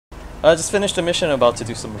I just finished a mission. I'm about to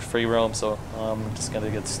do some free roam, so I'm just gonna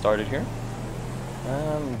get started here.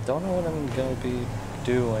 Don't know what I'm gonna be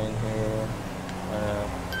doing here.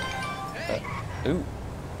 Ooh,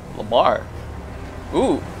 Lamar.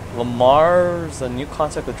 Ooh, Lamar's a new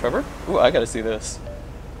contact with Trevor. Ooh, I gotta see this.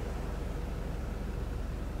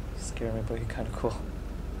 Scare me, but he's kind of cool.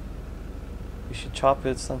 You should chop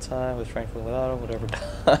it sometime with Frankfurt without him, whatever.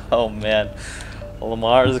 Oh man,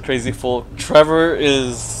 Lamar is a crazy fool. Trevor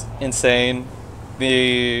is insane.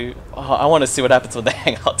 I want to see what happens when they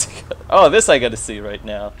hang out together. Oh, this I gotta see right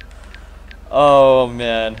now. Oh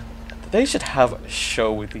man, they should have a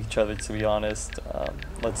show with each other, to be honest.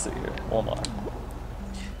 Let's see here. Lamar,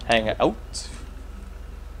 hang out.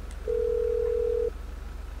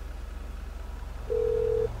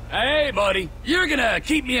 Hey, buddy. You're gonna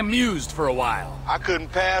keep me amused for a while. I couldn't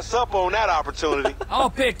pass up on that opportunity. I'll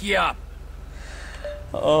pick you up.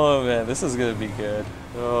 Oh man, this is gonna be good.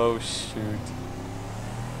 Oh shoot.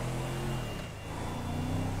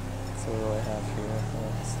 So what do I have here?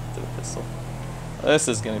 Let's do a pistol. This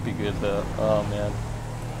is gonna be good though. Oh man.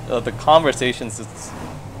 The conversations it's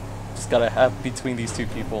just gotta have between these two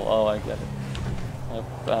people. Oh, I get it. Oh,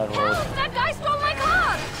 bad road. That guy stole my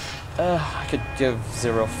car! I could give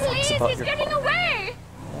zero fucks Please, about he's your getting car. away!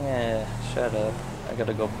 Yeah, shut up. I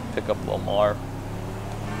gotta go pick up Lamar.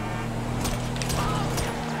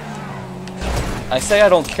 I say I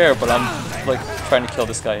don't care, but I'm like trying to kill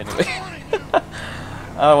this guy anyway.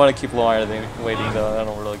 I don't want to keep Lamar waiting though. I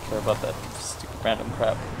don't really care about that stupid random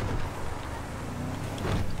crap.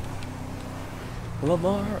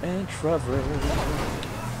 Lamar and Trevor.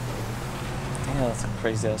 Yeah, that's a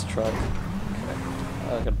crazy ass truck. Okay.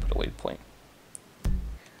 I gotta put a waypoint.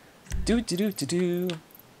 Do.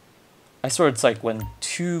 I swear it's like when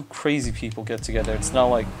two crazy people get together, it's not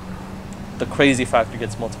like the crazy factor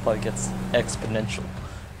gets multiplied, it gets exponential.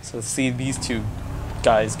 So see these two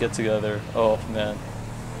guys get together, oh man.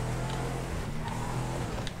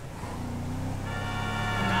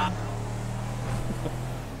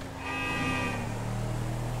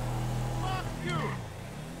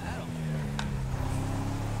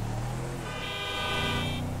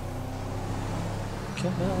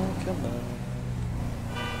 Come on.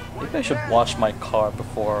 Maybe I should wash my car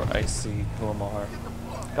before I see Lamar.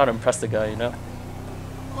 Gotta impress the guy, you know?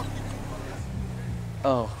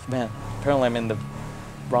 Oh man, apparently I'm in the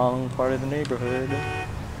wrong part of the neighborhood.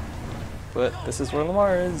 But this is where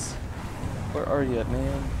Lamar is. Where are you at,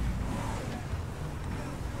 man?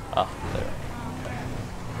 Ah, there.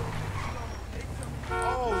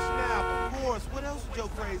 Oh snap, of course. What else would your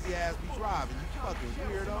crazy ass be driving? You fucking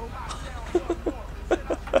weirdo.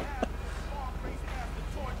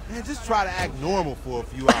 Man, just try to act normal for a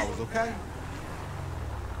few hours, okay?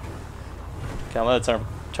 Okay, I'm gonna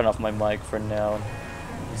turn off my mic for now and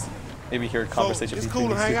maybe hear a conversation So, it's between cool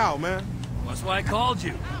to these hang two. out, man. That's why I called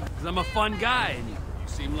you. Because I'm a fun guy and you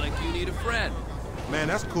seem like you need a friend. Man,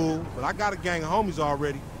 that's cool, but I got a gang of homies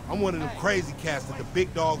already. I'm one of them crazy cats that the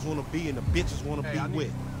big dogs want to be and the bitches want to be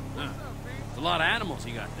with. Huh. There's a lot of animals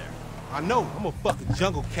you got there. I know, I'm a fucking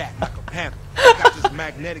jungle cat like a panther. I got this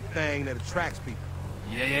magnetic thing that attracts people.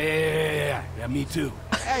 Yeah, me too.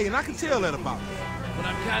 Hey, and I can tell that about you. But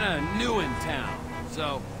I'm kind of new in town,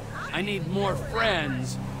 so I need more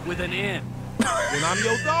friends with an N. Then I'm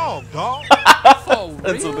your dog, dog. For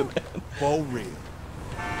That's real? what it is. For real.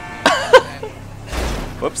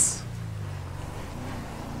 Whoops.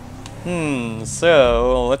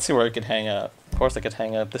 So let's see where I could hang out. Of course I could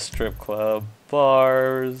hang out at the strip club,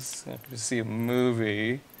 bars, I could see a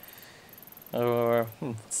movie. Or,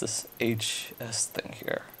 what's this HS thing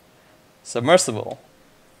here? Submersible.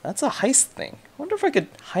 That's a heist thing. I wonder if I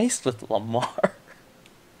could heist with Lamar.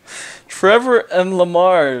 Trevor and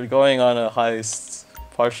Lamar going on a heist.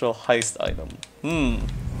 Partial heist item.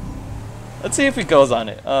 Let's see if he goes on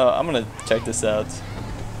it. I'm gonna check this out.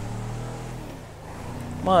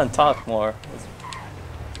 Come on, talk more.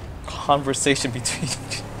 Conversation between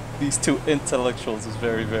these two intellectuals is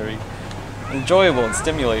very, very enjoyable and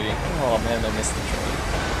stimulating. Oh man, I missed the train.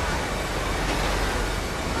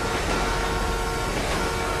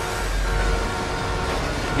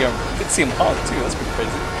 Yeah, you can see him honk too, that's pretty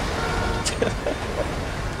crazy.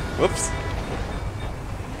 Whoops.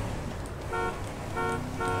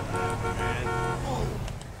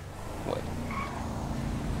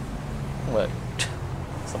 What?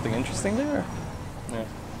 Something interesting there? Yeah.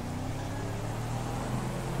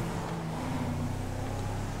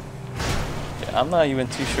 I'm not even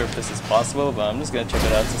too sure if this is possible, but I'm just gonna check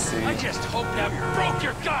it out to see. I just hope now you broke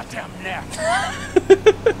your goddamn neck.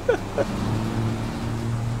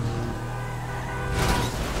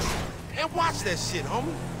 And watch that shit,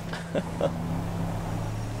 homie.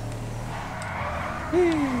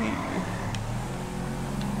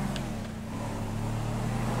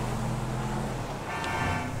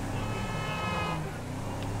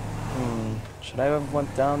 Should I have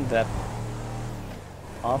went down that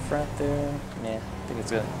off ramp there? Nah, I think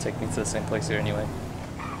it's gonna take me to the same place here anyway.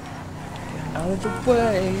 Get out of the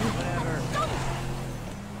way!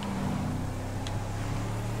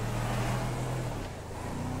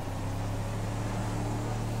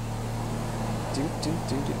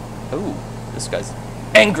 Oh, this guy's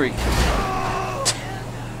angry!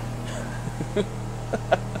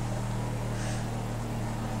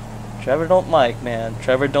 Trevor don't like, man.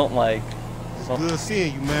 Trevor don't like. So Good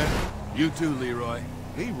seeing you, man. You too, Leroy.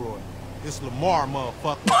 Leroy. It's Lamar,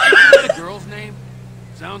 motherfucker. Is that a girl's name?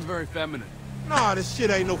 Sounds very feminine. Nah, this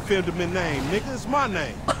shit ain't no feminine name, nigga. It's my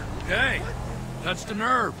name. Okay, that's the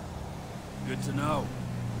nerve. Good to know.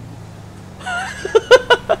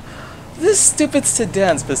 This stupid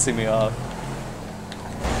sedan's pissing me off.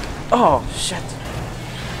 Oh, shit.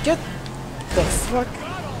 Get the fuck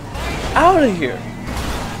out of here.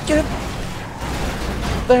 Get...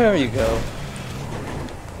 There you go.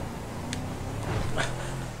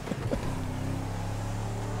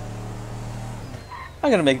 I'm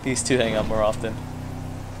gonna make these two hang out more often.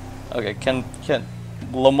 Okay, can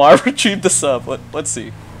Lamar retrieve the sub? Let's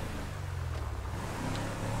see.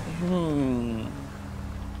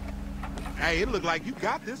 Hey, it look like you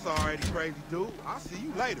got this already, crazy dude. I'll see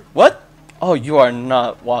you later. What? Oh, you are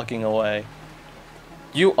not walking away.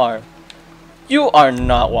 You are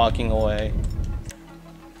not walking away.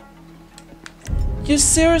 You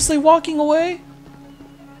seriously walking away?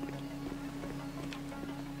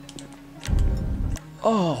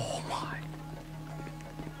 Oh my.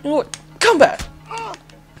 You know what? Come back!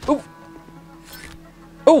 Oh!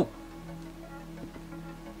 Oh!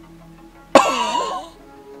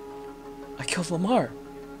 I killed Lamar.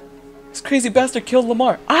 This crazy bastard killed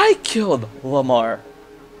Lamar. I killed Lamar.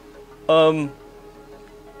 I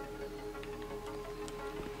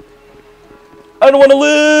don't want to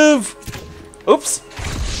live! Oops.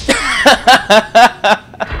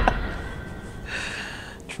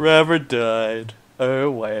 Trevor died.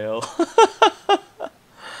 Oh well.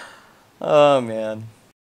 Oh man.